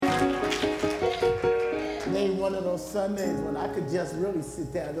Sundays when I could just really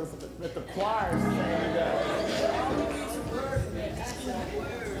sit down and just let the choir sing.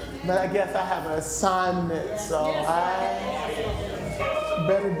 But I guess I have an assignment, so I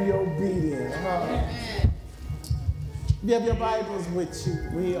better be obedient, huh? If you have your Bibles with you,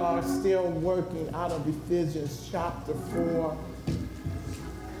 we are still working out of Ephesians chapter 4.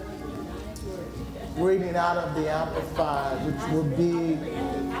 Reading out of the Amplified, which will be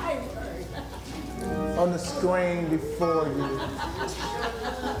on the screen before you.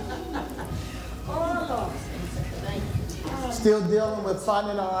 Still dealing with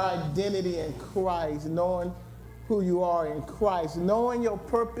finding our identity in Christ, knowing who you are in Christ, knowing your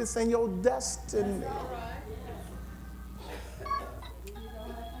purpose and your destiny.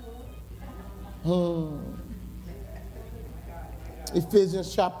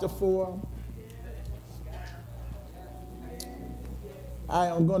 Ephesians chapter 4. I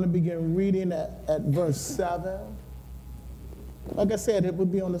am going to begin reading at verse 7. Like I said, it will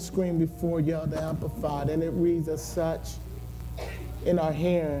be on the screen before you, the Amplified, and it reads as such in our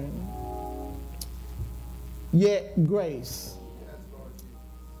hearing. Yet grace,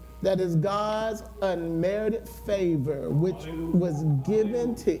 that is God's unmerited favor, which was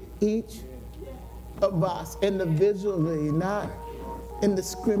given to each of us individually, not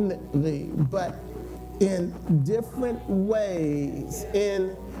indiscriminately, but in different ways,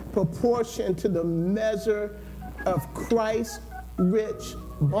 in proportion to the measure of Christ's rich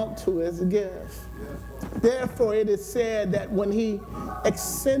bounteous gift. Therefore, it is said that when he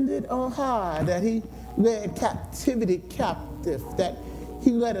ascended on high, that he led captivity captive, that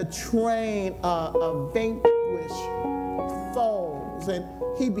he led a train of vanquished foes, and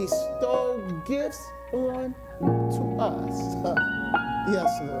he bestowed gifts on to us.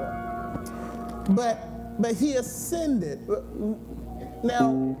 Yes, Lord. But he ascended.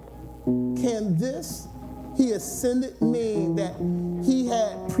 Now, can this he ascended mean that he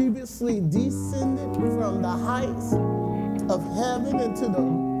had previously descended from the heights of heaven into the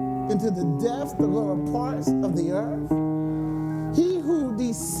depths, the lower parts of the earth? He who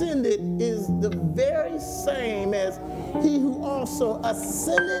descended is the very same as he who also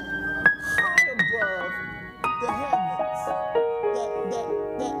ascended high above the heavens,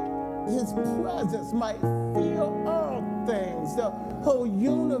 that his presence might fill all things, the whole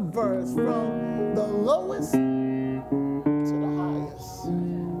universe, from the lowest to the highest.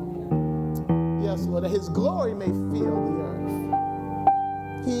 Yes, Lord, that his glory may fill the earth.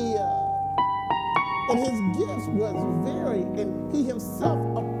 And his gifts was varied, and he himself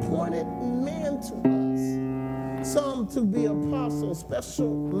appointed men to us. Some to be apostles, special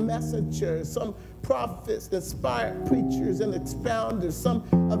messengers, some prophets, inspired preachers and expounders, some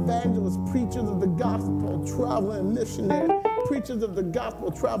evangelists, preachers of the gospel, traveling missionaries, preachers of the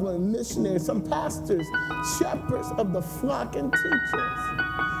gospel, traveling missionaries, some pastors, shepherds of the flock, and teachers.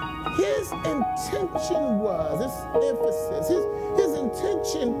 His intention was, this emphasis, his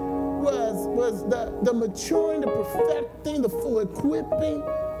intention was the maturing, the perfecting, the full equipping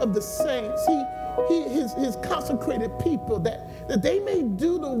of the saints. His consecrated people, that they may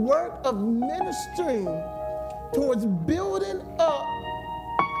do the work of ministering towards building up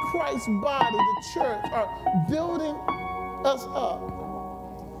Christ's body, the church, or building us up,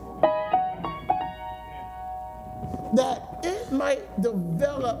 that it might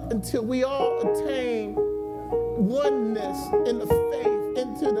develop until we all attain oneness in the faith,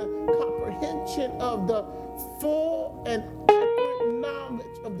 into the comprehension of the full and accurate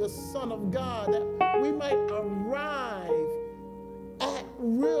knowledge of the Son of God, that we might arrive at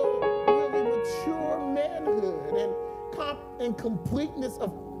really mature manhood and completeness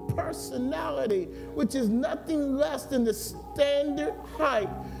of personality, which is nothing less than the standard height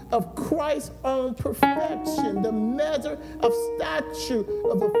of Christ's own perfection, the measure of stature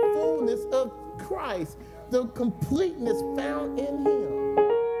of the fullness of Christ, the completeness found in him.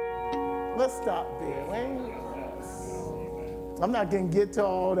 Let's stop there, right? I'm not going to get to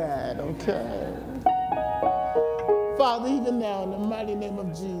all that, okay? Father, even now, in the mighty name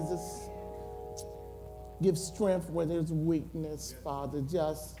of Jesus, give strength where there's weakness, Father.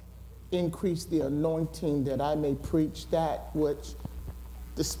 Just increase the anointing that I may preach that which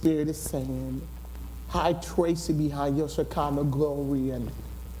the Spirit is saying. Hide Tracy behind your Shekinah glory, and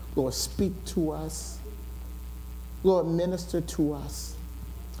Lord, speak to us. Lord, minister to us.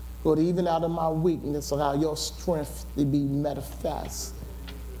 Lord, even out of my weakness, allow your strength to be manifest.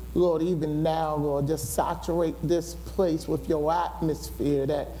 Lord, even now, Lord, just saturate this place with your atmosphere,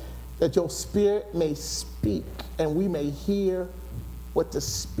 that your Spirit may speak and we may hear what the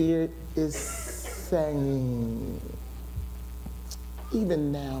Spirit is saying.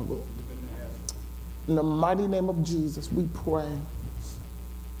 Even now, Lord. In the mighty name of Jesus, we pray.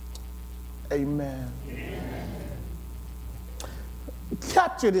 Amen. Amen.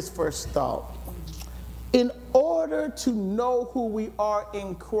 Capture this first thought. In order to know who we are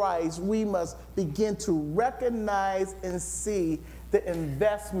in Christ, we must begin to recognize and see the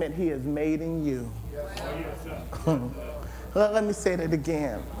investment he has made in you. Let me say that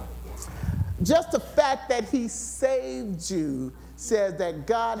again. Just the fact that he saved you says that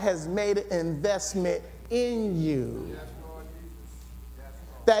God has made an investment in you.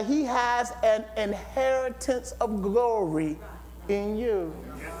 That he has an inheritance of glory in you.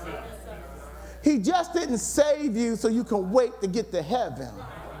 He just didn't save you so you can wait to get to heaven.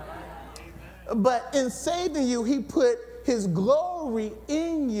 But in saving you, he put his glory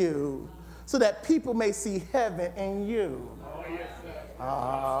in you so that people may see heaven in you.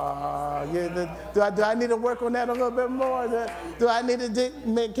 Do I need to work on that a little bit more? Do I need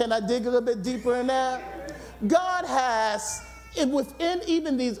to can I dig a little bit deeper in that? God has, within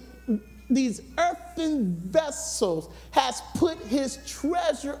even these earthen vessels, has put his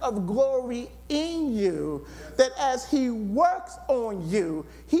treasure of glory in you, that as he works on you,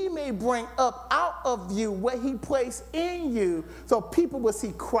 he may bring up out of you what he placed in you so people will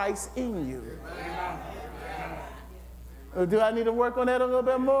see Christ in you. Do I need to work on that a little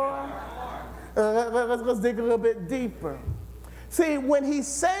bit more? Let's dig a little bit deeper. See, when he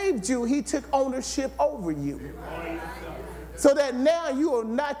saved you, he took ownership over you. So that now you are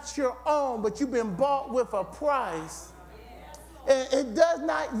not your own, but you've been bought with a price. And it does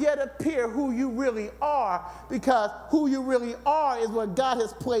not yet appear who you really are, because who you really are is what God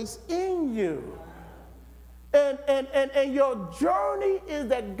has placed in you. And your journey is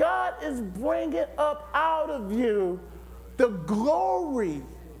that God is bringing up out of you the glory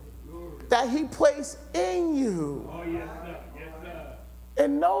that he placed in you. Oh, yes, sir. Yes, sir.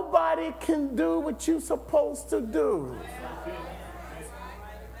 And nobody can do what you're supposed to do.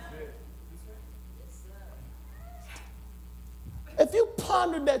 If you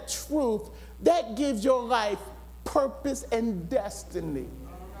ponder that truth, that gives your life purpose and destiny.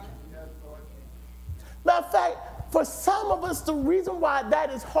 Matter of fact, for some of us, the reason why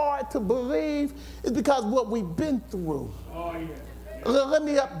that is hard to believe is because what we've been through. Oh, yeah. Let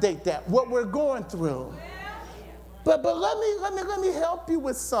me update that, what we're going through. But let me help you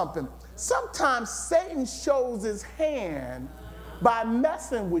with something. Sometimes Satan shows his hand by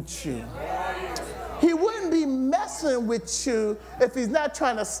messing with you. He wouldn't be messing with you if he's not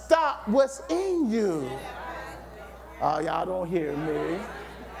trying to stop what's in you. Oh, y'all don't hear me.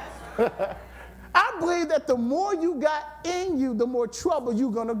 I believe that the more you got in you, the more trouble you're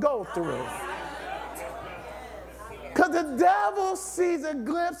going to go through. Because the devil sees a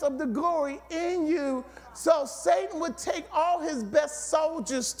glimpse of the glory in you, so Satan would take all his best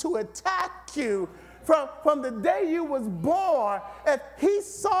soldiers to attack you. From the day you was born, if he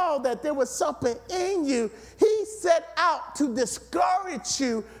saw that there was something in you, he set out to discourage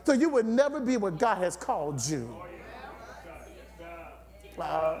you so you would never be what God has called you.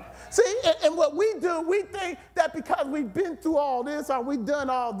 See, and what we do, we think that because we've been through all this or we've done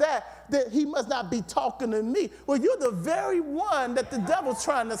all that, that he must not be talking to me. Well, you're the very one that the devil's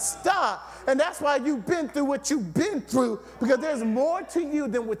trying to stop. And that's why you've been through what you've been through, because there's more to you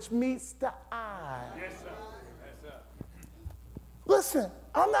than which meets the eye. Yes, sir. Yes, sir. Listen,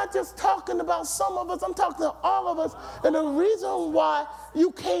 I'm not just talking about some of us, I'm talking to all of us. And the reason why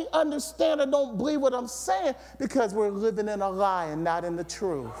you can't understand or don't believe what I'm saying, because we're living in a lie and not in the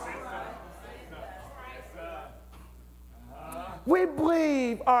truth. We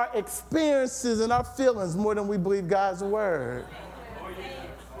believe our experiences and our feelings more than we believe God's word.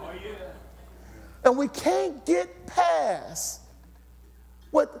 And we can't get past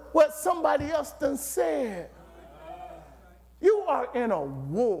what somebody else done said. You are in a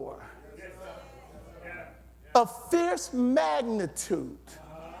war of fierce magnitude.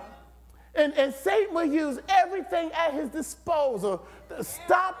 And Satan will use everything at his disposal to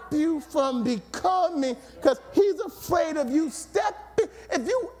stop you from becoming, because he's afraid of you stepping. If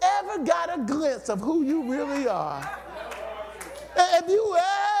you ever got a glimpse of who you really are, if you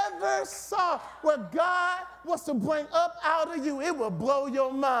ever saw what God wants to bring up out of you, it will blow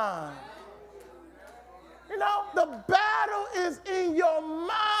your mind. You know, the battle is in your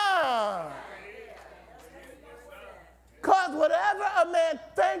mind. Because whatever a man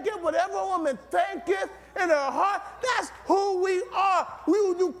thinketh, whatever a woman thinketh in her heart, that's who we are.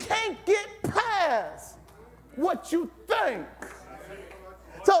 You can't get past what you think.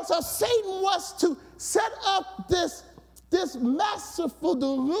 So Satan wants to set up this masterful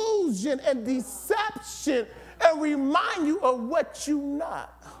delusion and deception and remind you of what you're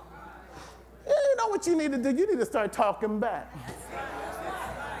not. You know what you need to do? You need to start talking back.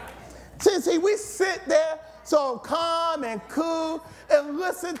 See, we sit there so calm and cool and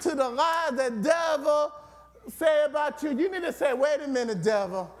listen to the lies the devil say about you. You need to say, wait a minute,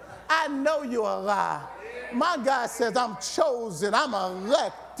 devil. I know you're a lie. My God says I'm chosen. I'm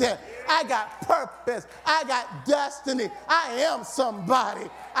elected. I got purpose. I got destiny. I am somebody.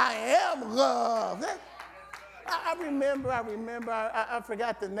 I am loved. I remember, I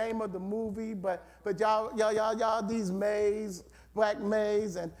forgot the name of the movie, but y'all, these maids, black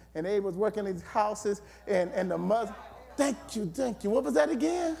maids, and they was working in these houses, and the mother, thank you. What was that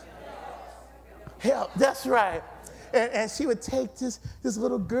again? Help, that's right. And she would take this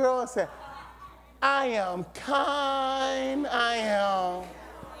little girl and say, I am kind, I am.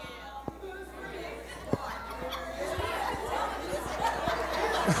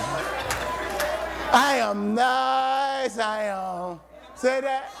 I am nice, I am. Say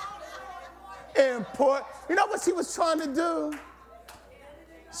that? Important. You know what she was trying to do?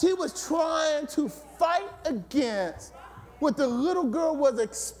 She was trying to fight against what the little girl was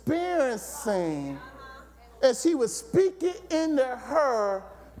experiencing. And she was speaking into her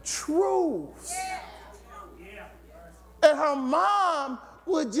truths. And her mom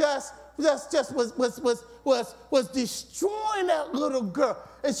was destroying that little girl.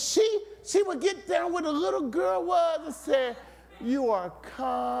 And she would get down where the little girl was and say, you are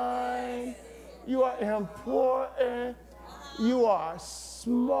kind, you are important, you are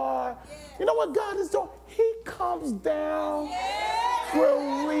smart. You know what God is doing? He comes down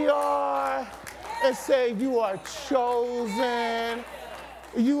where we are and say, you are chosen,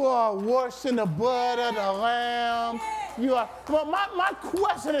 you are washed in the blood of the Lamb. You are. Well, my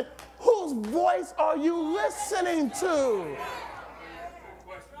question is, whose voice are you listening to?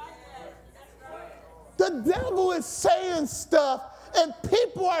 The devil is saying stuff, and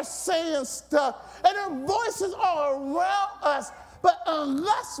people are saying stuff, and their voices are around us, but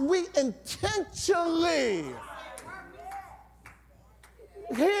unless we intentionally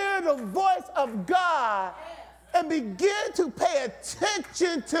hear the voice of God and begin to pay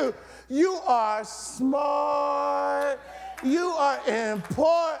attention to, you are smart, you are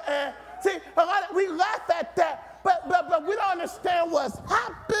important. See, we laugh at that, but we don't understand what's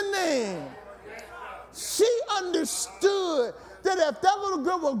happening. She understood that if that little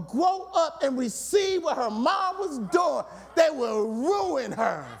girl would grow up and receive what her mom was doing, they would ruin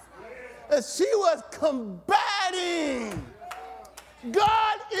her. And she was combating.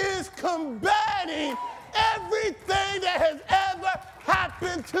 God is combating everything that has ever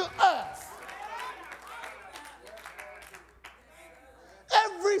happened to us.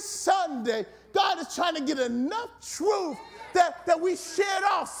 Every Sunday, God is trying to get enough truth that we shed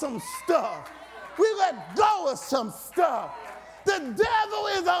off some stuff. We let go of some stuff. The devil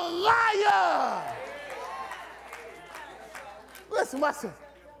is a liar. Listen,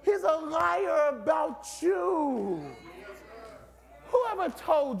 he's a liar about you. Whoever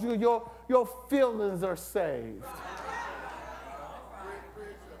told you your feelings are saved?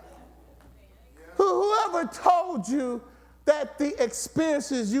 Whoever told you that the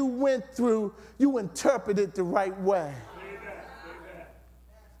experiences you went through, you interpreted the right way?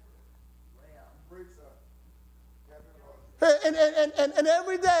 And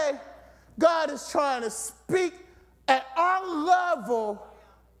every day, God is trying to speak at our level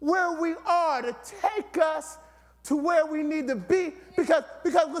where we are to take us to where we need to be. Because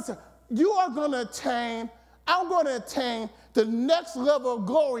listen, you are going to attain, I'm going to attain the next level of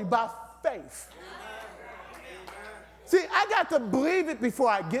glory by faith. See, I got to believe it before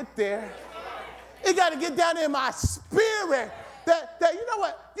I get there. It got to get down in my spirit that you know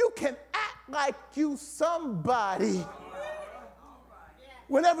what, you can act like you somebody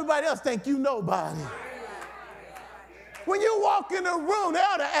when everybody else think you nobody. When you walk in a room, they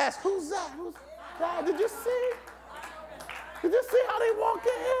ought to ask, who's that? Who's that? Did you see? Did you see how they walk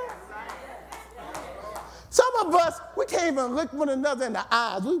in here? Some of us, we can't even look one another in the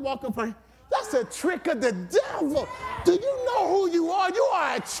eyes. We walk up and that's a trick of the devil. Do you know who you are? You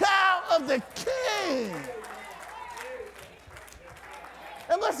are a child of the King.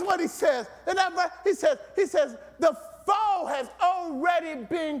 And listen what he says. In that verse, he says, the foe has already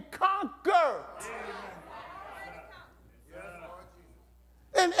been conquered.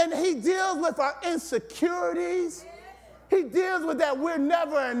 And he deals with our insecurities. He deals with that we're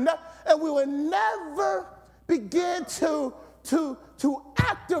never enough. And we will never begin to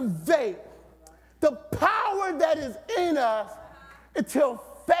activate the power that is in us until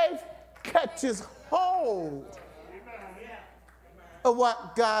faith catches hold of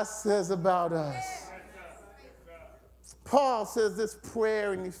what God says about us. Paul says this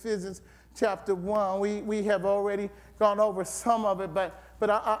prayer in Ephesians chapter 1. We have already gone over some of it, but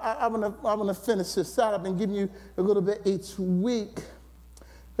I want to finish this out. I've been giving you a little bit each week.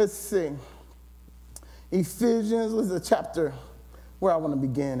 Let's see. Ephesians was the chapter where I want to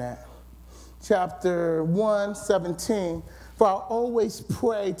begin at. Chapter 1:17. For I always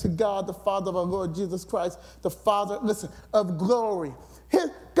pray to God, the Father of our Lord Jesus Christ, the Father, listen, of glory.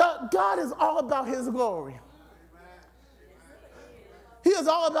 God is all about his glory. He is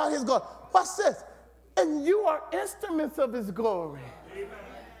all about his glory. Watch this. And you are instruments of his glory.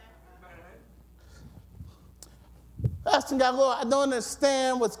 Asking God, Lord, I don't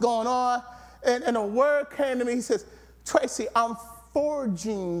understand what's going on. And a word came to me. He says, Tracy, I'm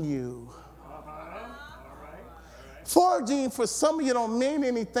forging you. Forging for some of you don't mean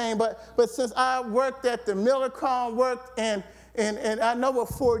anything, but since I worked at the Millercon, and I know what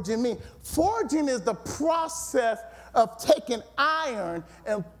forging means. Forging is the process of taking iron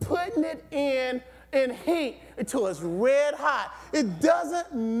and putting it in heat until it's red hot. It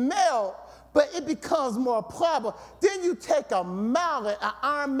doesn't melt, but it becomes more pliable. Then you take a mallet, an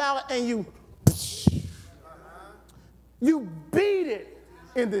iron mallet, and you beat it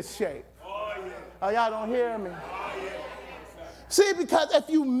into shape. Oh, y'all don't hear me? See, because if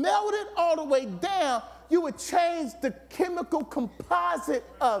you melt it all the way down, you would change the chemical composite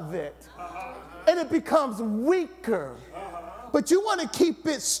of it, and it becomes weaker. But you want to keep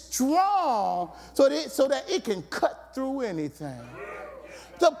it strong so that it can cut through anything.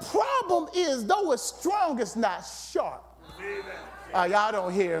 The problem is, though it's strong, it's not sharp. Y'all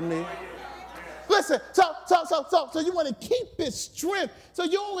don't hear me. Listen, so you want to keep its strength, so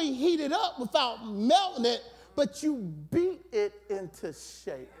you only heat it up without melting it, but you beat it into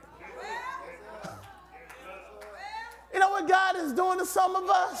shape. You know what God is doing to some of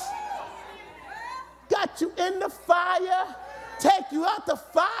us? Got you in the fire, take you out the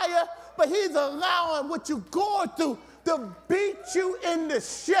fire, but he's allowing what you're going through to beat you into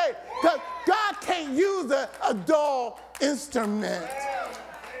shape. Because God can't use a dull instrument.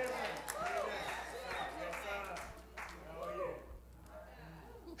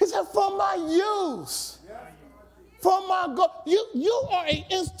 He said, for my use. For my glory. You are an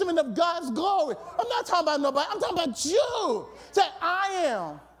instrument of God's glory. I'm not talking about nobody. I'm talking about you. Say, I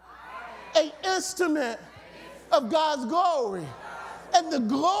am an instrument of God's glory. And the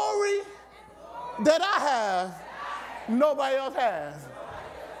glory that I have, nobody else has.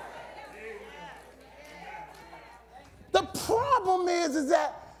 The problem is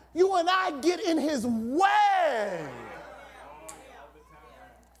that you and I get in his way.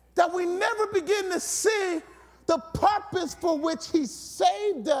 That we never begin to see the purpose for which he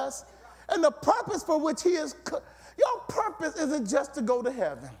saved us and the purpose for which he is. Your purpose isn't just to go to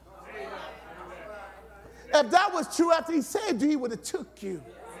heaven. If that was true after he saved you, he would have took you.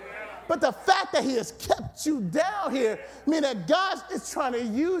 But the fact that he has kept you down here means that God is trying to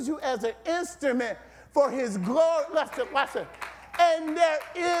use you as an instrument for his glory. Listen. And there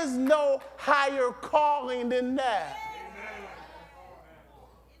is no higher calling than that.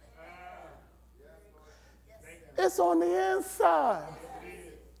 It's on the inside.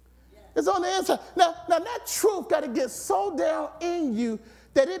 It's on the inside. Now that truth got to get so down in you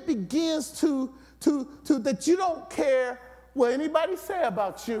that it begins to that you don't care what anybody say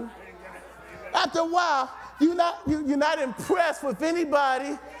about you. After a while, you're not impressed with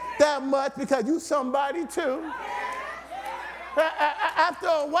anybody that much because you somebody too. After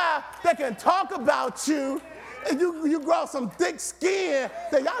a while, they can talk about you, and you grow some thick skin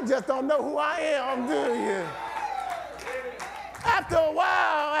that y'all just don't know who I am, do you? After a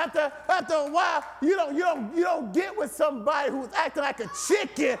while, you don't get with somebody who's acting like a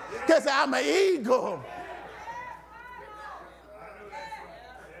chicken because I'm an eagle.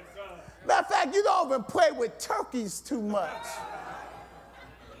 Matter of fact, you don't even play with turkeys too much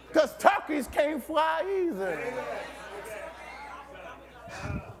because turkeys can't fly either.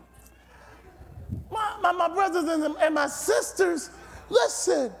 My brothers and my sisters,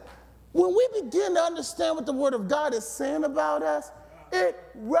 listen. When we begin to understand what the Word of God is saying about us, it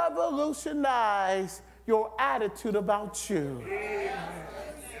revolutionizes your attitude about you.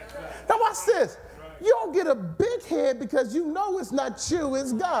 Now watch this. You don't get a big head because you know it's not you,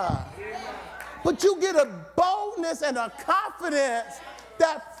 it's God. But you get a boldness and a confidence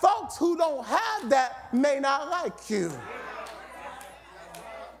that folks who don't have that may not like you.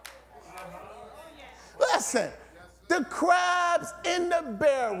 Listen. The crabs in the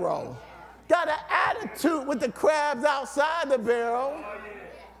barrel got an attitude with the crabs outside the barrel.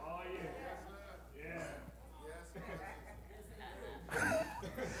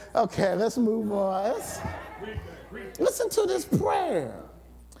 Okay, let's move on. Listen to this prayer.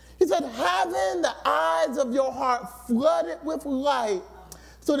 He said, having the eyes of your heart flooded with light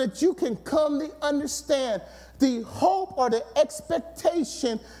so that you can come to understand the hope or the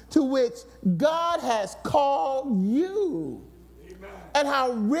expectation to which God has called you. Amen. And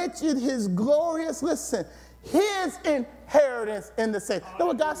how rich in his glorious, listen, his inheritance in the saints. You know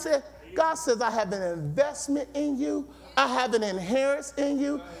what God said? God says, I have an investment in you. I have an inheritance in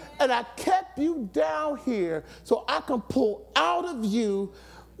you. And I kept you down here so I can pull out of you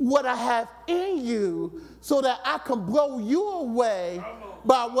what I have in you so that I can blow you away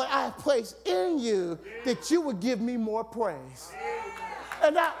by what I have placed in you, that you would give me more praise.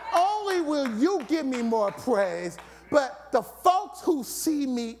 And not only will you give me more praise, but the folks who see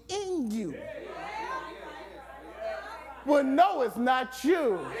me in you will know it's not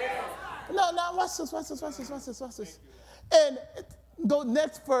you. No, watch this. And go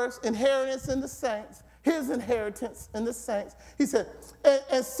next verse, inheritance in the saints. His inheritance in the saints. He said,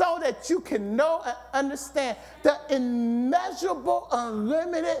 and so that you can know and understand the immeasurable,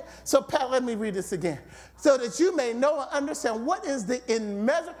 unlimited. So, Pat, let me read this again. So that you may know and understand what is the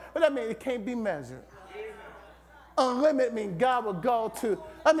immeasurable. But I mean, it can't be measured. Unlimited means God will go to.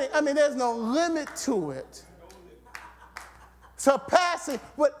 I mean, there's no limit to it. Surpassing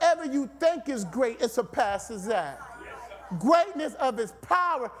whatever you think is great, it surpasses that. Greatness of his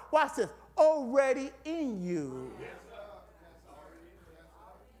power. Watch this. Already in you.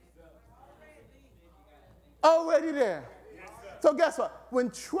 Already there. So guess what? When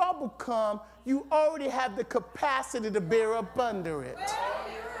trouble comes, you already have the capacity to bear up under it.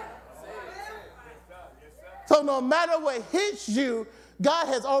 So no matter what hits you, God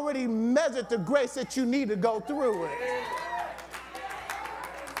has already measured the grace that you need to go through it.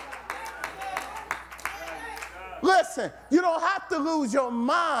 Listen, you don't have to lose your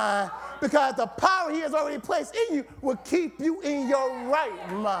mind because the power he has already placed in you will keep you in your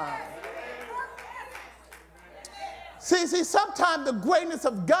right mind. See, sometimes the greatness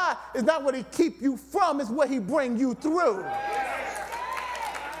of God is not what he keep you from, it's what he bring you through.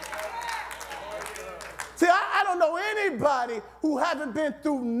 See, I don't know anybody who haven't been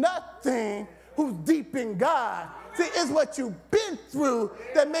through nothing who's deep in God. See, it's what you've been through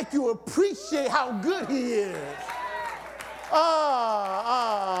that make you appreciate how good he is.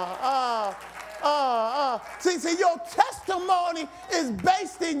 See, your testimony is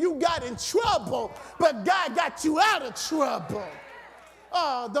based in you got in trouble, but God got you out of trouble.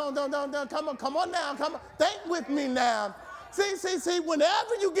 Oh, don't, come on now, come on. Think with me now. See,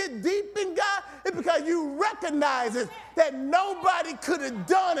 whenever you get deep in God, it's because you recognize it, that nobody could have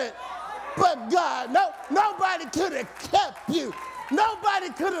done it but God. Nobody could have kept you. Nobody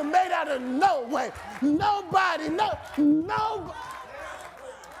could have made out of no way. Nobody.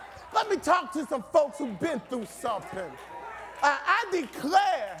 Let me talk to some folks who've been through something. I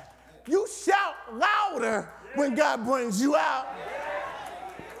declare, you shout louder when God brings you out.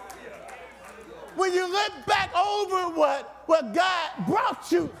 When you look back over what God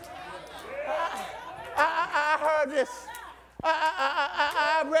brought you. I heard this.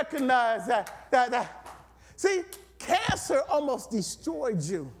 I recognize that. See, cancer almost destroyed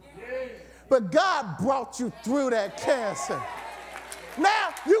you. But God brought you through that cancer.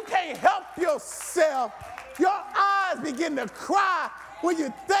 Now you can't help yourself. Your eyes begin to cry when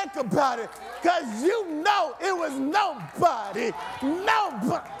you think about it because you know it was nobody.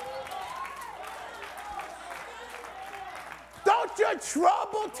 Don't your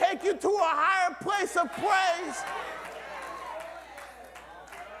trouble take you to a higher place of praise?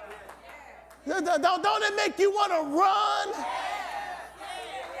 Don't it make you want to run?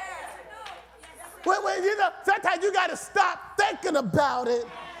 When sometimes you got to stop thinking about it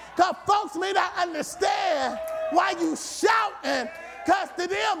because folks may not understand why you shouting because to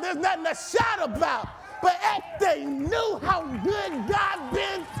them there's nothing to shout about. But if they knew how good God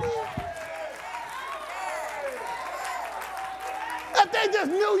been to you, if they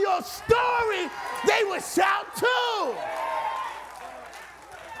just knew your story, they would shout too.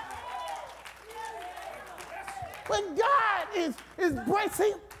 When God is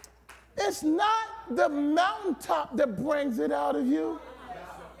bracing, it's not the mountaintop that brings it out of you.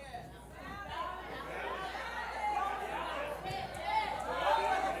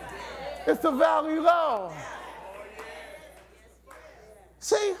 It's the valley low.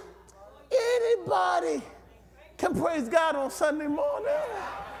 See, anybody can praise God on Sunday morning.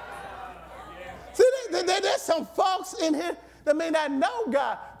 See, there's some folks in here that may not know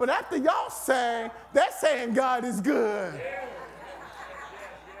God, but after y'all sing, they're saying God is good.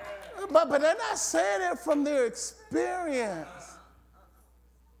 But they're not saying it from their experience.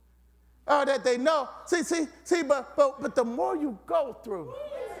 Or that they know. See, but the more you go through,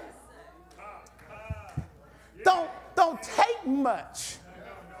 don't take much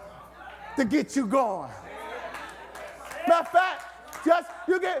to get you going. Matter of fact,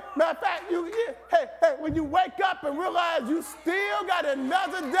 when you wake up and realize you still got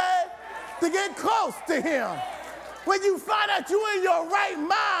another day to get close to him. When you find out you're in your right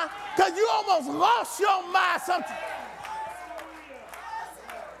mind, because you almost lost your mind sometimes.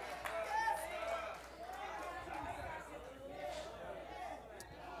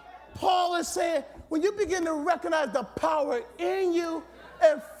 Paul is saying, when you begin to recognize the power in you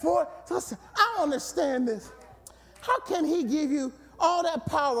and for, so listen, I don't understand this. How can he give you all that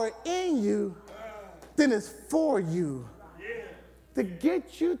power in you, then it's for you to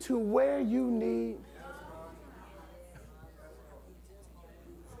get you to where you need?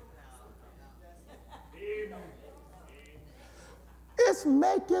 It's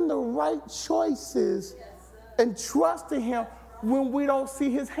making the right choices and trusting him when we don't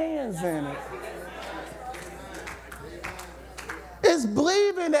see his hands in it. It's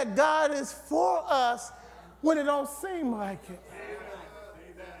believing that God is for us when it don't seem like it.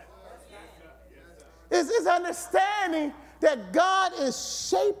 It's understanding that God is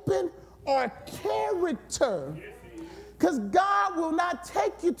shaping our character. Because God will not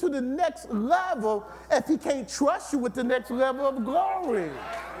take you to the next level if he can't trust you with the next level of glory.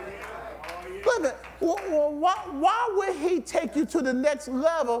 Look, why would he take you to the next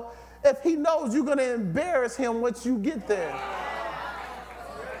level if he knows you're going to embarrass him once you get there?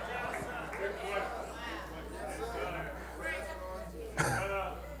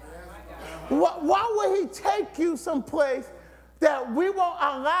 Why would he take you someplace that we won't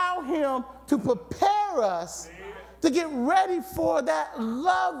allow him to prepare us to get ready for that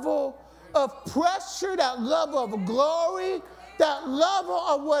level of pressure, that level of glory, that level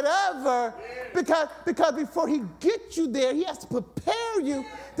of whatever? Because before he gets you there, he has to prepare you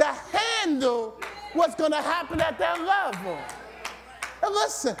to handle what's going to happen at that level. And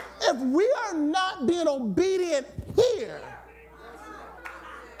listen, if we are not being obedient here,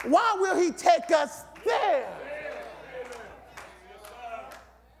 why will he take us there?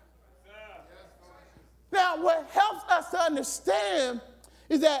 Now, what helps us to understand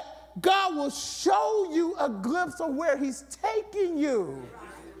is that God will show you a glimpse of where he's taking you,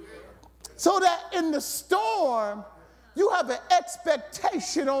 so that in the storm, you have an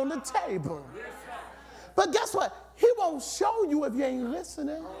expectation on the table. But guess what? He won't show you if you ain't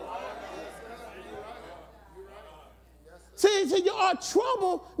listening. See, our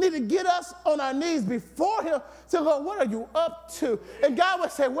trouble need to get us on our knees before him. Say, Lord, what are you up to? And God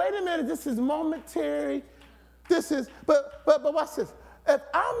would say, wait a minute, this is momentary. But watch this. If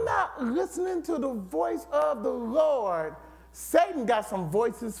I'm not listening to the voice of the Lord, Satan got some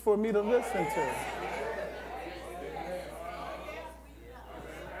voices for me to listen to.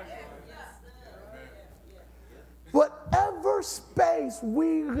 Whatever space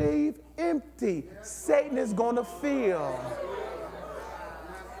we leave empty, Satan is going to fill.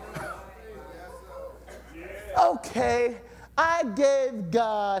 Okay, I gave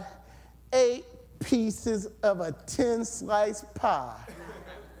God 8 pieces of a 10-slice pie.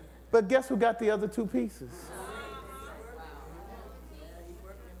 But guess who got the other 2 pieces?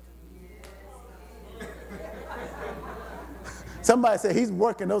 Somebody said he's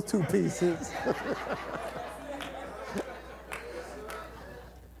working those 2 pieces.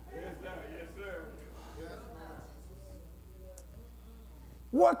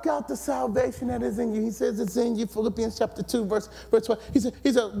 Work out the salvation that is in you. He says it's in you. Philippians chapter 2, verse 12.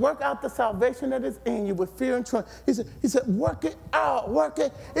 He said, work out the salvation that is in you with fear and trembling. He said, work it out. Work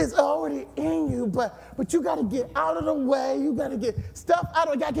it. It's already in you, but you got to get out of the way. You got to get stuff out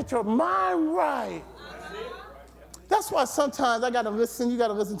of it. You got to get your mind right. That's why sometimes I got to listen. You got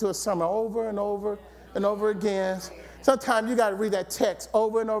to listen to a sermon over and over and over again. Sometimes you got to read that text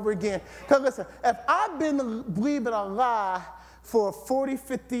over and over again. Because listen, if I've been believing a lie for 40,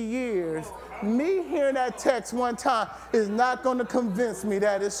 50 years, me hearing that text one time is not going to convince me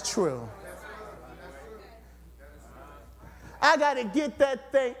that it's true. I got to get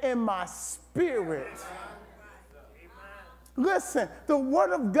that thing in my spirit. Listen, the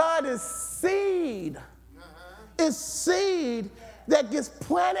word of God is seed. It's seed that gets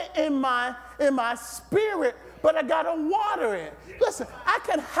planted in my spirit, but I got to water it. Listen, I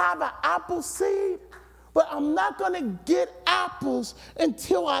can have an apple seed, but I'm not going to get apples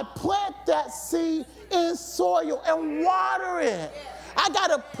until I plant that seed in soil and water it. I got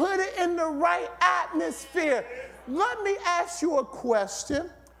to put it in the right atmosphere. Let me ask you a question.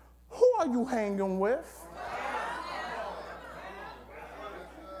 Who are you hanging with?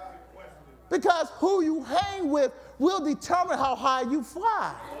 Because who you hang with will determine how high you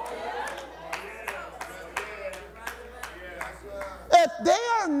fly. if they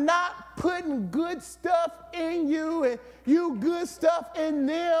are not putting good stuff in you and you good stuff in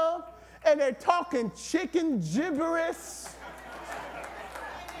them, and they're talking chicken gibberish,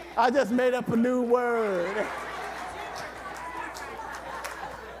 I just made up a new word.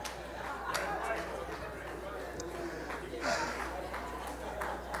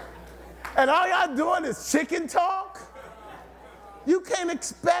 And all y'all doing is chicken talk, you can't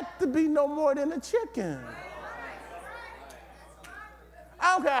expect to be no more than a chicken.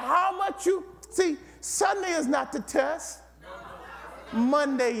 I don't care how much you, see, Sunday is not the test.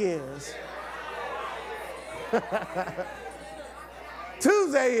 Monday is.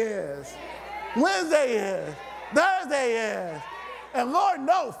 Tuesday is. Wednesday is. Thursday is. And Lord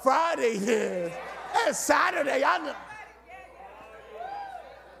knows Friday is. And Saturday, I know.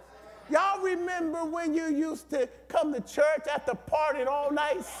 Y'all remember when you used to come to church after partying all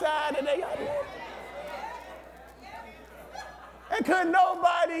night Saturday? And could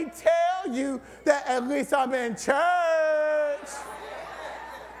nobody tell you that at least I'm in church?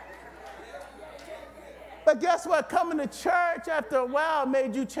 But guess what? Coming to church after a while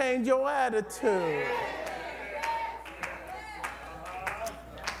made you change your attitude.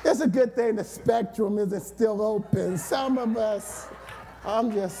 It's a good thing the spectrum isn't still open. Some of us,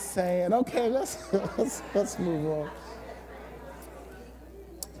 I'm just saying. Okay, let's move on.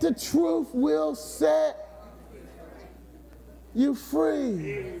 The truth will set you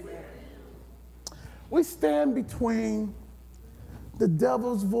free. We stand between the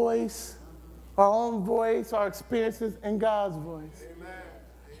devil's voice, our own voice, our experiences, and God's voice. Amen.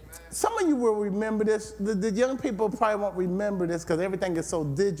 Some of you will remember this. The young people probably won't remember this because everything is so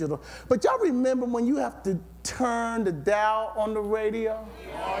digital. But y'all remember when you have to turn the dial on the radio?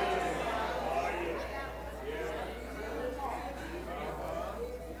 Oh, yeah.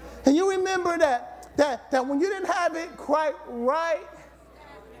 And you remember that when you didn't have it quite right,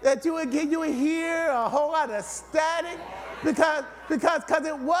 that you would hear a whole lot of static because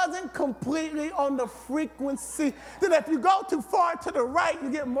it wasn't completely on the frequency. That if you go too far to the right, you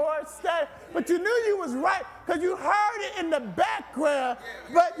get more static. But you knew you was right because you heard it in the background,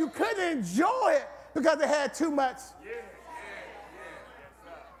 but you couldn't enjoy it because it had too much.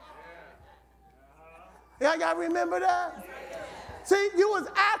 Y'all remember that? See, you was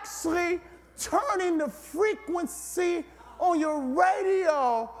actually turning the frequency on your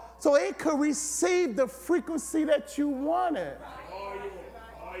radio so it could receive the frequency that you wanted.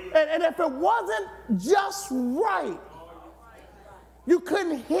 And if it wasn't just right, you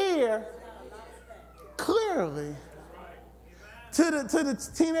couldn't hear clearly. To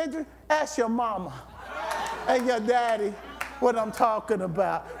the teenager, ask your mama and your daddy what I'm talking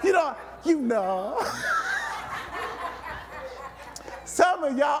about. You know. Some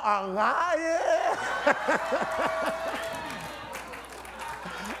of y'all are lying.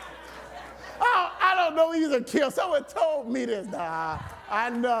 I don't know either, Kim. Someone told me this. Nah, I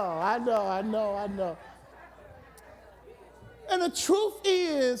know. And the truth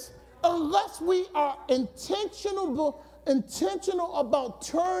is, unless we are intentional about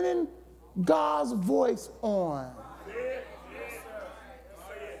turning God's voice on.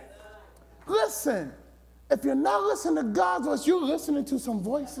 Listen, if you're not listening to God's voice, you're listening to some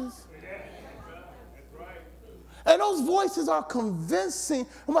voices. And those voices are convincing.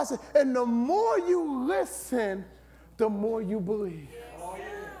 And the more you listen, the more you believe.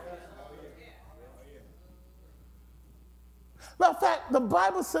 Matter of fact, the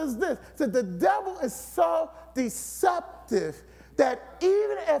Bible says this, that the devil is so deceptive that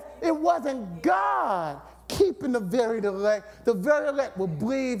even if it wasn't God keeping the very elect will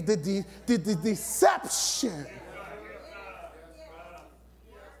believe the deception.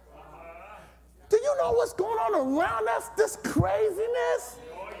 Do you know what's going on around us, this craziness?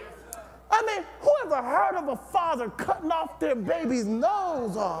 I mean, who ever heard of a father cutting off their baby's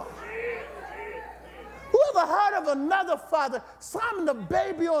nose off? Who ever heard of another father slamming the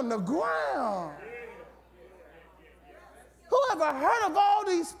baby on the ground? Who ever heard of all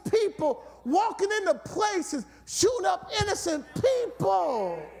these people walking into places, shooting up innocent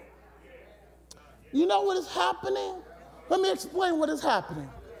people? You know what is happening? Let me explain what is happening.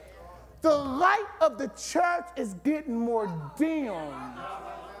 The light of the church is getting more dim.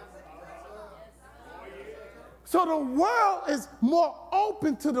 So the world is more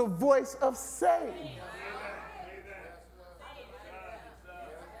open to the voice of Satan.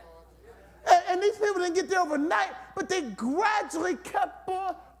 And these people didn't get there overnight, but they gradually kept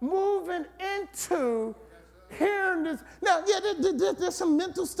on moving into hearing this. Now, yeah, there's some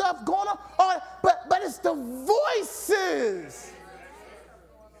mental stuff going on, but it's the voices.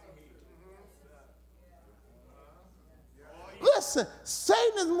 listen,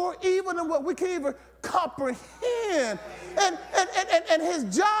 Satan is more evil than what we can even comprehend. And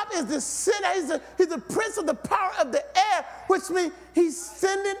his job is to sit, he's the prince of the power of the air, which means he's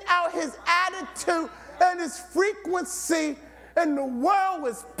sending out his attitude and his frequency, and the world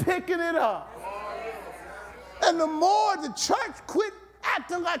is picking it up. And the more the church quit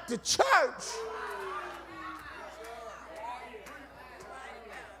acting like the church,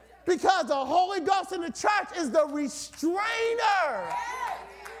 because the Holy Ghost in the church is the restrainer,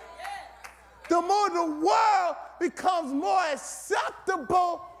 the more the world becomes more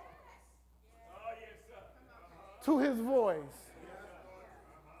acceptable to his voice.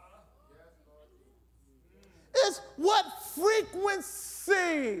 It's what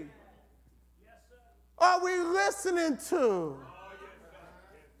frequency are we listening to?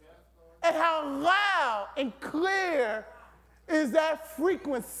 And how loud and clear is that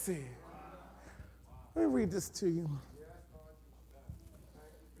frequency? Let me read this to you.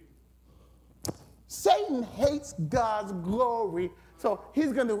 Satan hates God's glory, so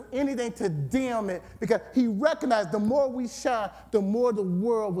he's going to do anything to dim it, because he recognized the more we shine, the more the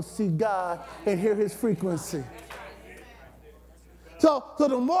world will see God and hear his frequency. So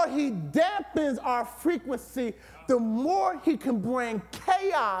the more he dampens our frequency, the more he can bring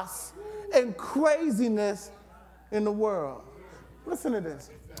chaos and craziness in the world. Listen to this.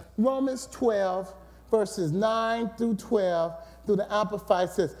 Romans 12, verses 9 through 12, through the Amplified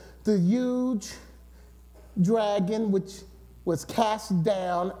says, the huge dragon which was cast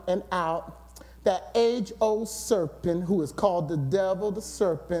down and out, that age-old serpent who is called the devil, the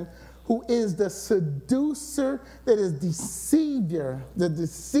serpent, who is the seducer, that is the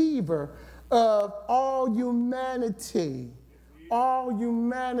deceiver of all humanity,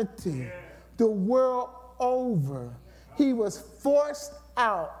 the world over. He was forced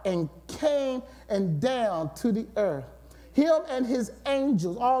out and came and down to the earth. Him and his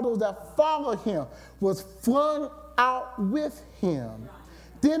angels, all those that follow him, was flung out with him.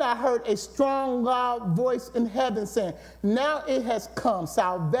 Then I heard a strong, loud voice in heaven saying, now it has come,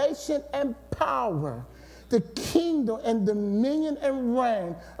 salvation and power, the kingdom and dominion and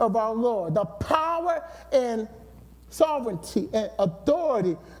reign of our Lord, the power and sovereignty and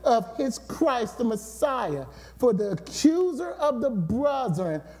authority of his Christ, the Messiah. For the accuser of the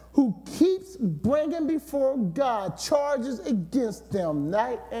brethren, who keeps bringing before God charges against them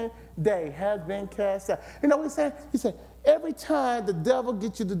night and day, has been cast out. You know what he's saying? He said, every time the devil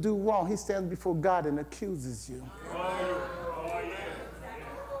gets you to do wrong, he stands before God and accuses you.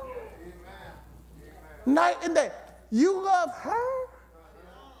 Night and day. You love her?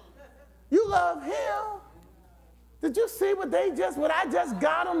 You love him? Did you see what I just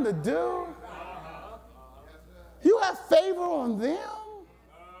got them to do? You have favor on them?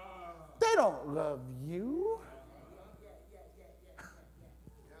 They don't love you.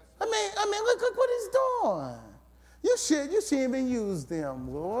 I mean, look what he's doing. You shouldn't even use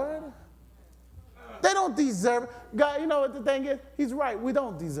them, Lord. They don't deserve it. God, you know what the thing is? He's right. We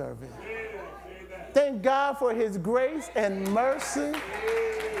don't deserve it. Thank God for his grace and mercy.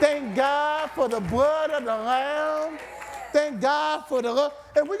 Thank God for the blood of the Lamb. Thank God for the love.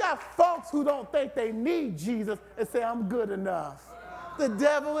 And we got folks who don't think they need Jesus and say, I'm good enough. The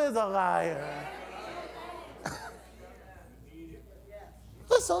devil is a liar.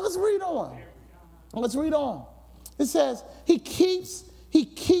 Listen, let's read on. It says, he keeps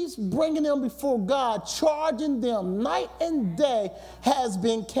bringing them before God, charging them night and day, has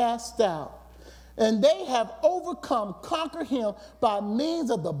been cast out. And they have conquered him by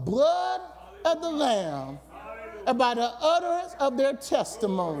means of the blood of the Lamb and by the utterance of their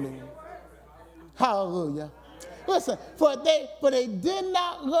testimony. Hallelujah. Listen, for they did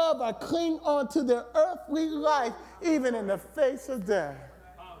not love or cling on to their earthly life, even in the face of death.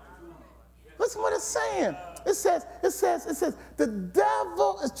 Listen what it's saying. It says, the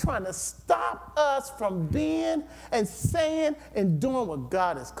devil is trying to stop us from being and saying and doing what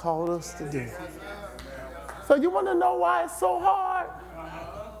God has called us to do. So you want to know why it's so hard?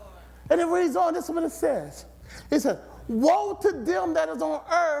 And it reads on, this is what it says. It says, woe to them that is on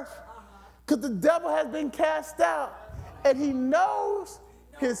earth, because the devil has been cast out, and he knows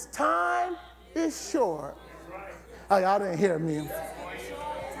his time is short. Oh, y'all didn't hear me.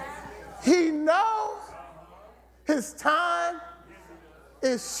 He knows his time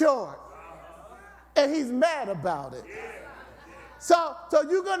is short, and he's mad about it. So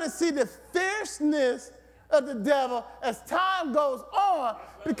you're going to see the fierceness of the devil as time goes on,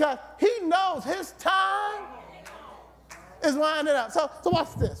 because he knows his time is winding up. So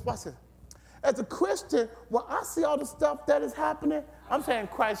watch this. As a Christian, when I see all the stuff that is happening, I'm saying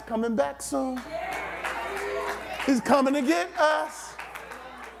Christ's coming back soon. He's coming to get us.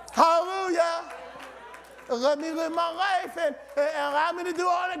 Hallelujah. Let me live my life and allow me to do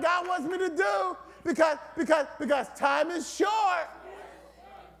all that God wants me to do because time is short.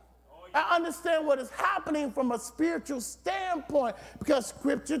 I understand what is happening from a spiritual standpoint because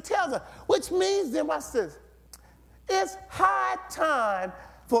Scripture tells us, which means then, watch this, it's high time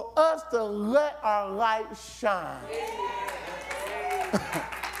for us to let our light shine.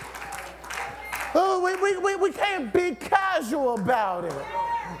 We can't be casual about it.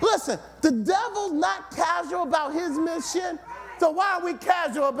 Listen, the devil's not casual about his mission, so why are we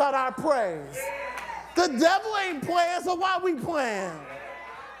casual about our praise? The devil ain't playing, so why are we playing?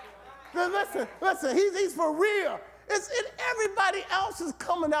 Listen, he's for real. Everybody else is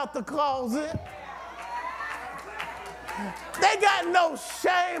coming out the closet. They got no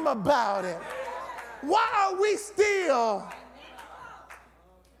shame about it. Why are we still?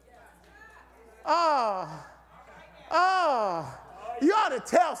 You ought to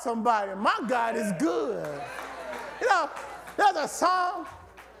tell somebody, my God is good. You know, there's a song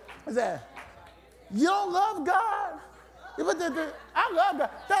that you don't love God. I love God.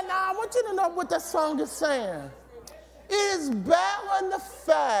 Now, I want you to know what that song is saying. It is battling the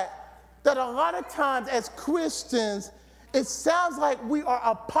fact that a lot of times as Christians, it sounds like we are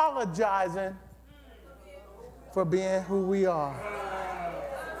apologizing for being who we are.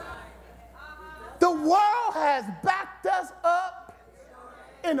 The world has backed us up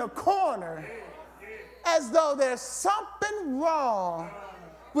in a corner as though there's something wrong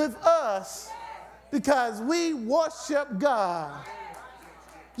with us because we worship God.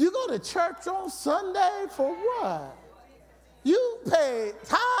 You go to church on Sunday for what? You pay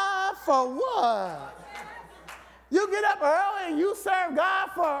tithe for what? You get up early and you serve God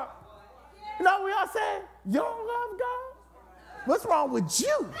for, you know what we all say? You don't love God? What's wrong with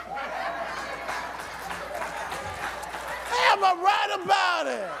you? Am I right about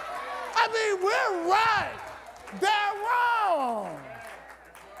it? I mean, we're right. They're wrong.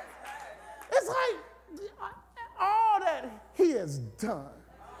 It's like all that he has done.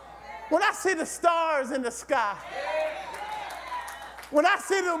 When I see the stars in the sky, when I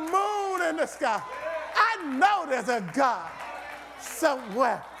see the moon in the sky, I know there's a God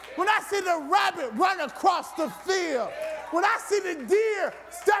somewhere. When I see the rabbit run across the field, when I see the deer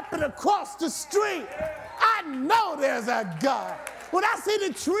stepping across the street, I know there's a God. When I see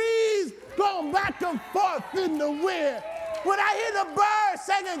the trees going back and forth in the wind, when I hear the birds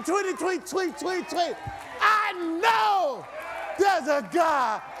singing tweet, tweet, tweet, tweet, tweet, I know there's a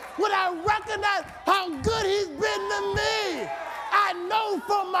God. When I recognize how good he's been to me, I know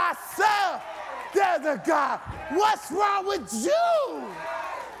for myself there's a God. What's wrong with you?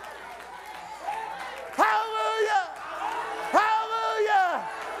 Hallelujah! Hallelujah!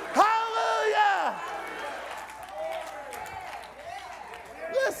 Hallelujah!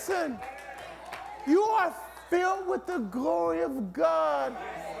 Listen, you are filled with the glory of God.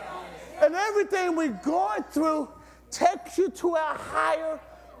 And everything we're going through takes you to a higher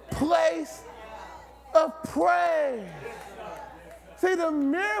place of praise. See, the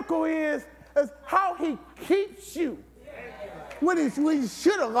miracle is how he keeps you when you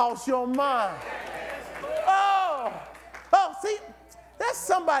should have lost your mind. See, that's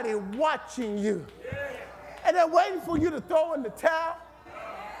somebody watching you. And they're waiting for you to throw in the towel.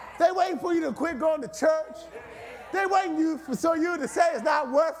 They're waiting for you to quit going to church. They're waiting for you to say it's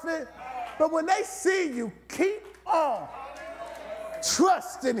not worth it. But when they see you, keep on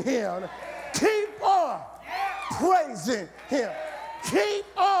trusting him. Keep on praising him. Keep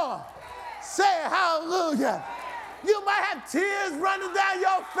on saying hallelujah. You might have tears running down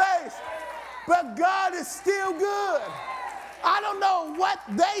your face, but God is still good. I don't know what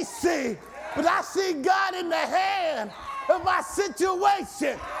they see, but I see God in the hand of my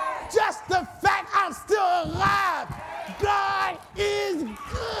situation. Just the fact I'm still alive, God is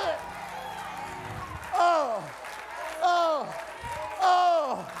good.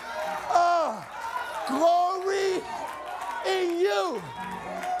 Glory in you.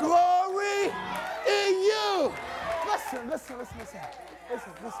 Glory in you.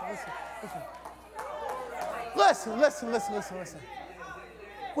 Listen.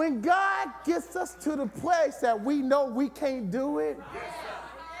 When God gets us to the place that we know we can't do it,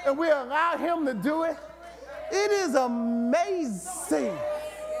 and we allow him to do it, it is amazing.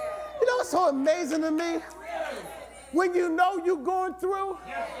 You know what's so amazing to me? When you know you're going through,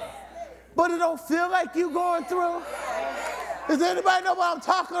 but it don't feel like you're going through. Does anybody know what I'm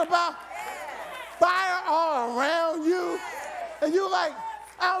talking about? Fire all around you, and you're like,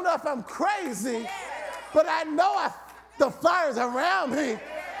 I don't know if I'm crazy, but I know the fire's around me,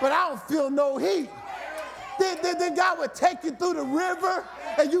 but I don't feel no heat. Then God would take you through the river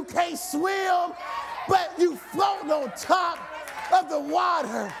and you can't swim, but you float on top of the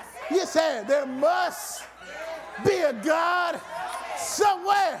water. You say, there must be a God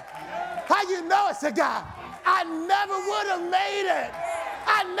somewhere. How you know it's a God? I never would have made it.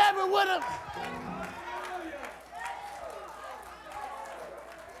 I never would have.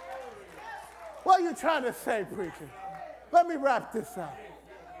 What are you trying to say, preacher? Let me wrap this up.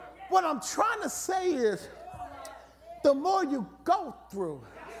 What I'm trying to say is, the more you go through,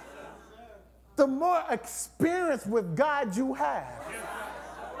 the more experience with God you have.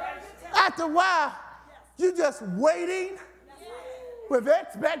 After a while, you're just waiting with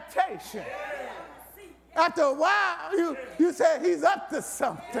expectation. After a while, you say he's up to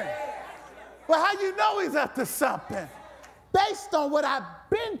something. Well, how you know he's up to something? Based on what I've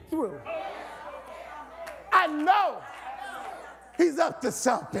been through, I know he's up to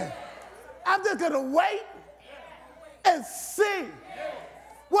something. I'm just going to wait and see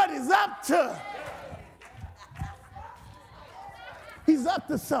what he's up to. He's up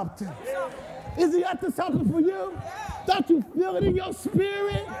to something. Is he up to something for you? Don't you feel it in your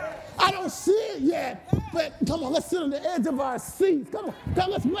spirit? I don't see it yet, but come on, let's sit on the edge of our seats. Come on,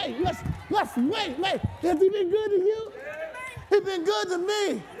 let's wait. Let's wait. Has he been good to you? He's been good to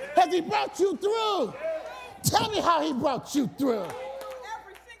me. Has he brought you through? Tell me how he brought you through.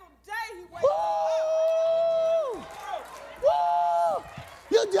 Every single day he wakes up. Woo!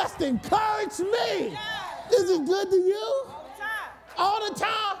 You just encouraged me. Is he good to you? All the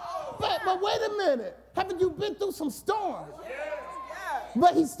time? But wait a minute. Haven't you been through some storms?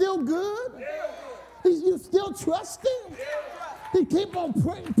 But he's still good? You still trust him? He keep on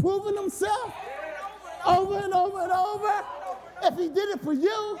proving himself over and over and over? If he did it for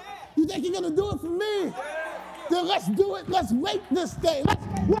you, you think he's going to do it for me? Then let's do it. Let's wait this day. Let's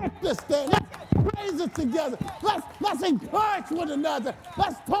work this day. Let's praise it together. Let's encourage one another.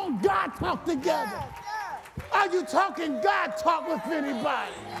 Let's talk God talk together. Are you talking God talk with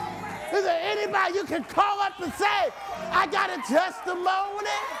anybody? Is there anybody you can call up and say, I got a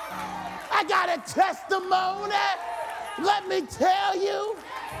testimony? I got a testimony. Let me tell you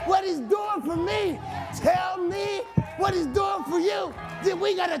what he's doing for me. Tell me what he's doing for you. Then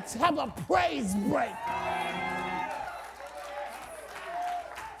we got to have a praise break.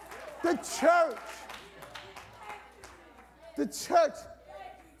 The church,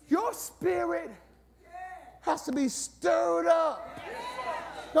 your spirit has to be stirred up.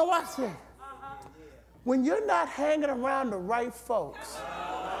 Now watch this. When you're not hanging around the right folks,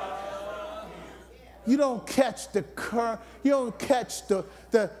 you don't catch the current, you don't catch the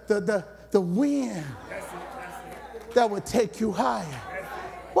wind that would take you higher.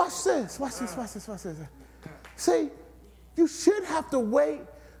 Watch this. See, you shouldn't have to wait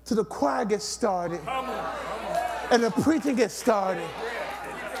till the choir gets started and the preaching gets started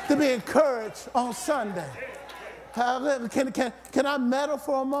to be encouraged on Sunday. Can I meddle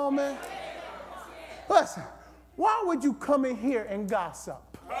for a moment? Listen, why would you come in here and gossip?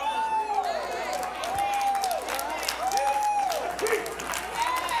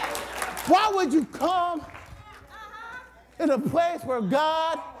 Why would you come in a place where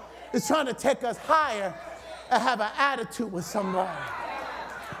God is trying to take us higher and have an attitude with somebody?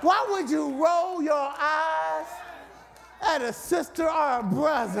 Why would you roll your eyes at a sister or a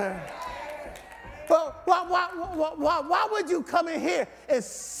brother? Why would you come in here and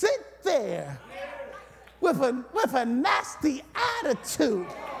sit there with a nasty attitude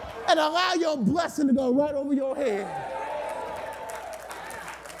and allow your blessing to go right over your head?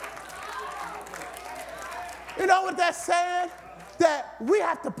 You know what that's saying? That we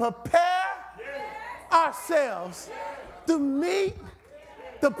have to prepare ourselves to meet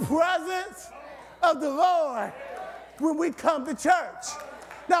the presence of the Lord when we come to church.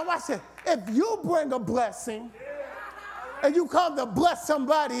 Now watch it. If you bring a blessing and you come to bless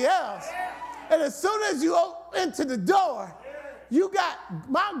somebody else, and as soon as you enter the door, you got,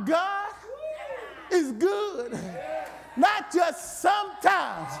 my God is good. Not just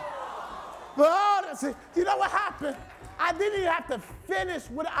sometimes, but all this. You know what happened? I didn't even have to finish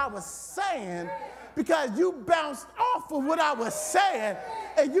what I was saying because you bounced off of what I was saying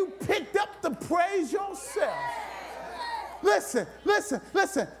and you picked up the praise yourself. Listen.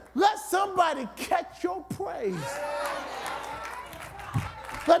 Let somebody catch your praise.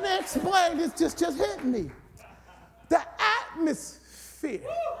 Let me explain this, just hit me. The atmosphere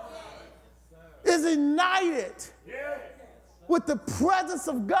is ignited with the presence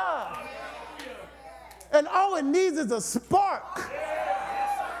of God. And all it needs is a spark.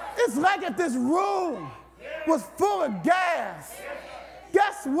 It's like if this room was full of gas.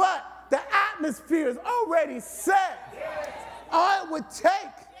 Guess what? The atmosphere is already set. All it would take,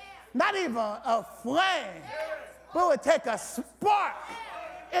 not even a flame, but it would take a spark.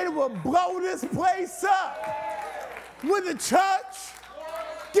 It would blow this place up. When the church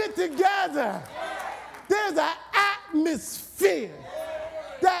get together, there's an atmosphere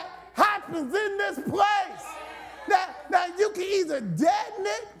that happens in this place that you can either deaden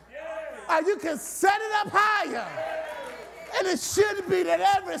it or you can set it up higher. And it should be that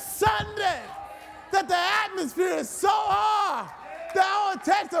every Sunday that the atmosphere is so hard that all it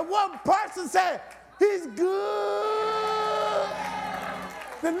takes is one person say, he's good.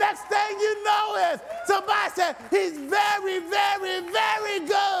 The next thing you know is somebody said, he's very, very, very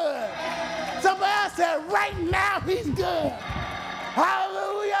good. Somebody else said, right now he's good.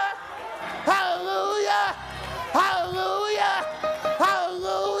 Hallelujah, hallelujah, hallelujah,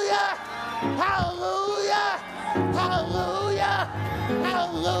 hallelujah, hallelujah, hallelujah,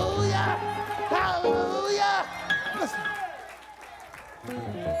 hallelujah, hallelujah. Listen.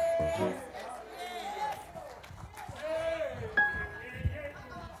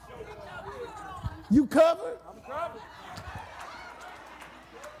 You covered? I'm covered.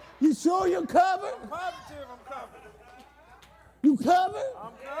 You sure you're covered? I'm positive I'm covered. You covered?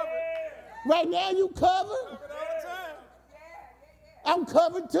 I'm covered. Right now you covered? Covered all the time. I'm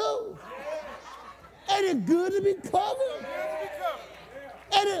covered too. Ain't it good to be covered? Good to be covered.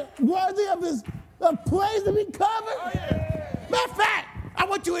 Ain't it worthy of his praise to be covered? Oh, yeah. Matter of fact, I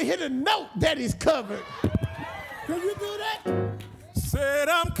want you to hit a note that he's covered. Can you do that? Said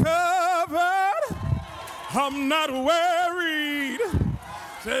I'm covered. I'm not worried.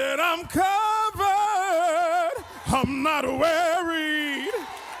 Said I'm covered. I'm not worried.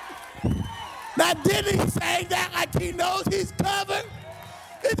 Now, didn't he say that like he knows he's covered?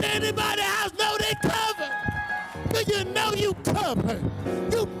 Does anybody else know they covered? Do you know you covered?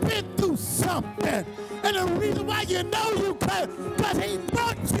 You've been through something. And the reason why you know you covered, because he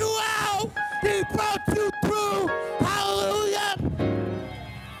brought you out. He brought you through. Hallelujah.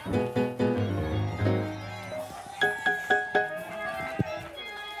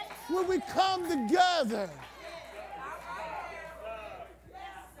 When we come together,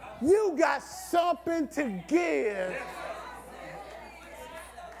 you got something to give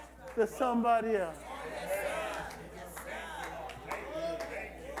to somebody else.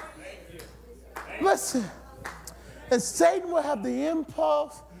 Listen, and Satan will have the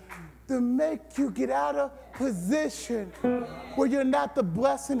impulse to make you get out of position where you're not the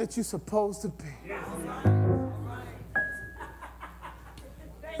blessing that you're supposed to be.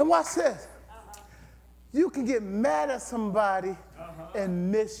 And watch this. You can get mad at somebody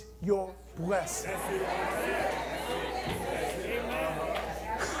and miss your blessing.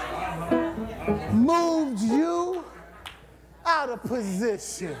 Moved you out of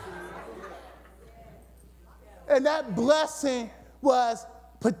position. And that blessing was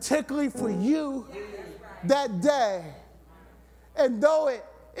particularly for you that day. And though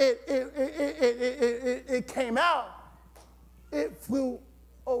it came out, it flew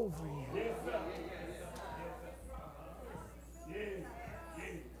over you.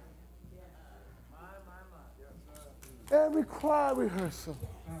 Every choir rehearsal,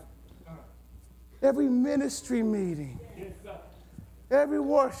 every ministry meeting, every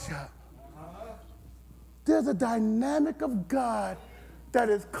worship, there's a dynamic of God that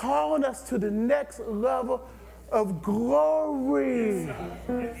is calling us to the next level of glory.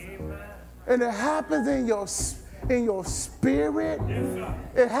 And it happens in your spirit.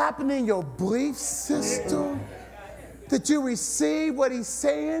 It happens in your belief system. That you receive what he's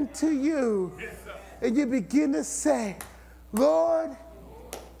saying to you. And you begin to say, Lord,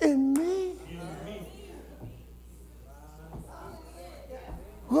 in me.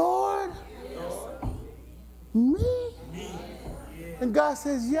 Lord, me. And God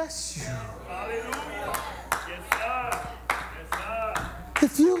says, yes, you. Hallelujah. Yes, sir. Yes, sir.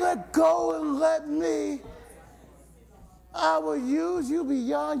 If you let go and let me, I will use you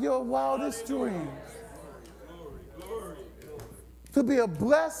beyond your wildest dreams. To be a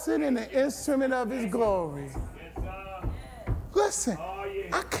blessing and an instrument of his glory. Yes, sir. Listen, Oh, yeah.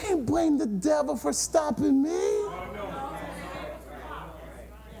 I can't blame the devil for stopping me.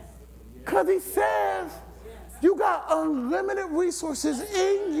 Because he says you got unlimited resources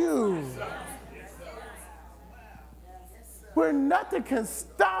in you. Where nothing can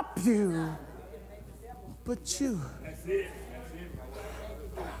stop you but you. That's it. That's it.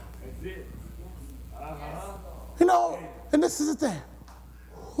 That's it. You know, and this is the thing.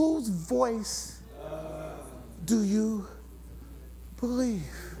 Whose voice do you believe?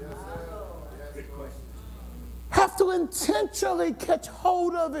 Good question. Have to intentionally catch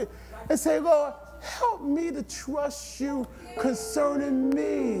hold of it and say, Lord, help me to trust you concerning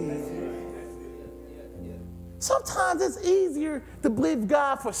me. Sometimes it's easier to believe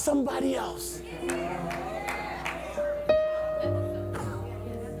God for somebody else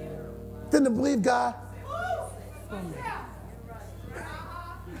than to believe God for me.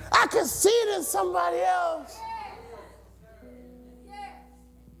 I can see it in somebody else,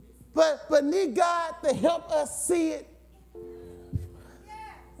 but need God to help us see it.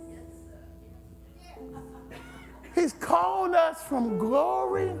 He's calling us from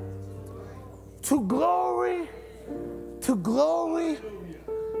glory to glory to glory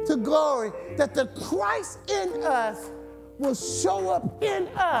to glory, that the Christ in us will show up in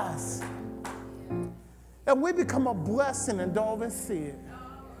us. And we become a blessing and don't even see it.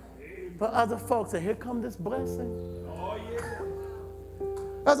 But other folks say, here come this blessing. Oh, yeah.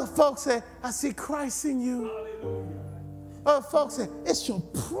 Other folks say, I see Christ in you. Hallelujah. Other folks say, it's your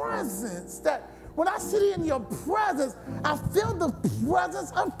presence. That when I sit in your presence, I feel the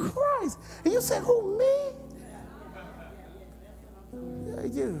presence of Christ. And you say, who, me? Yeah,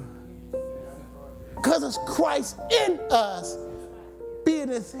 you. Because it's Christ in us, being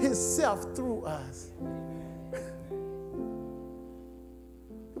himself through us.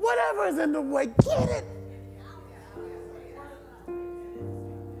 Whatever is in the way, get it.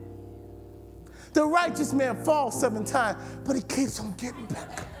 The righteous man falls 7 times, but he keeps on getting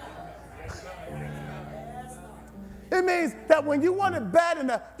back. It means that when you want it bad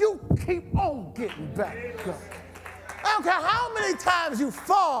enough, you keep on getting back up. I don't care how many times you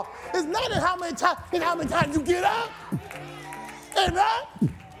fall. It's not in how many times, it's how many times you get up and up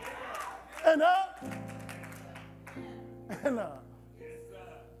and up and up.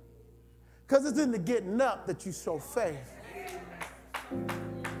 Because it's in the getting up that you show faith.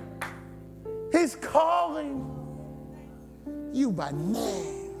 He's calling you by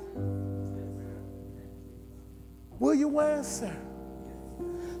name. Will you answer?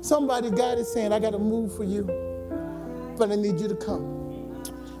 Somebody, God is saying, I got to move for you, but I need you to come.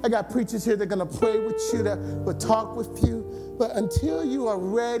 I got preachers here that are going to pray with you, that will talk with you. But until you are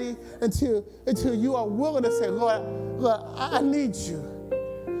ready, until you are willing to say, Lord, I need you.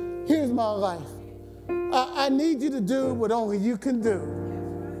 Here's my life. I need you to do what only you can do.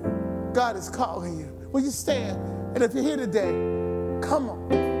 God is calling you. Will you stand? And if you're here today, come on.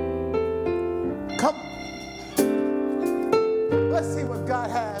 Come on. Let's see what God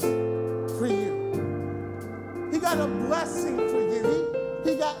has for you. He got a blessing for you.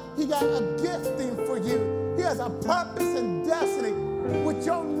 He got a gifting for you. He has a purpose and destiny with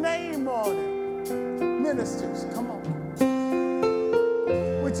your name on it. Ministers, come on.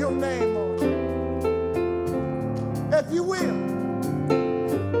 With your name on it. If you will,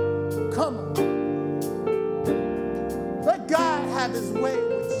 come on. Let God have his way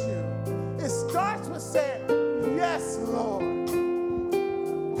with you. It starts with saying, yes, Lord.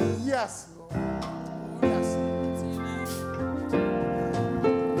 Yes, Lord. Yes, Lord.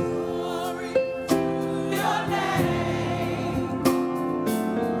 Glory to your name.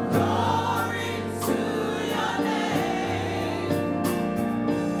 Glory to your name.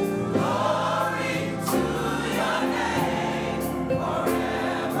 Glory to your name.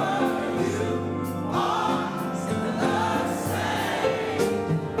 Forever you are the same.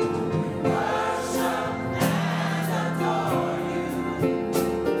 We worship and adore you.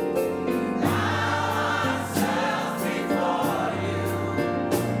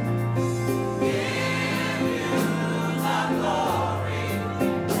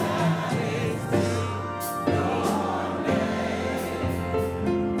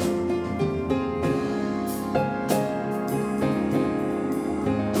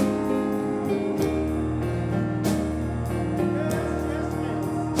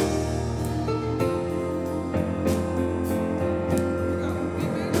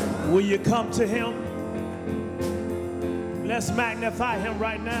 Will you come to him? Let's magnify him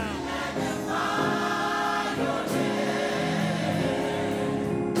right now.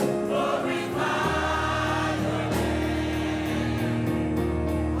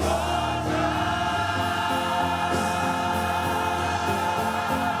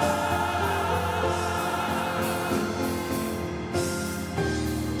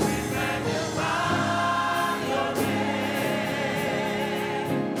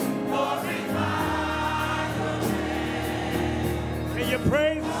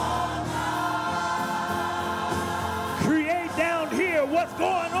 Praise. Create down here what's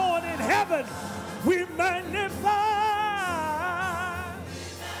going on in heaven. We magnify.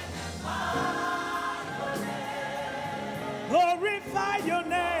 Glorify your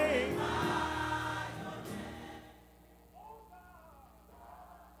name.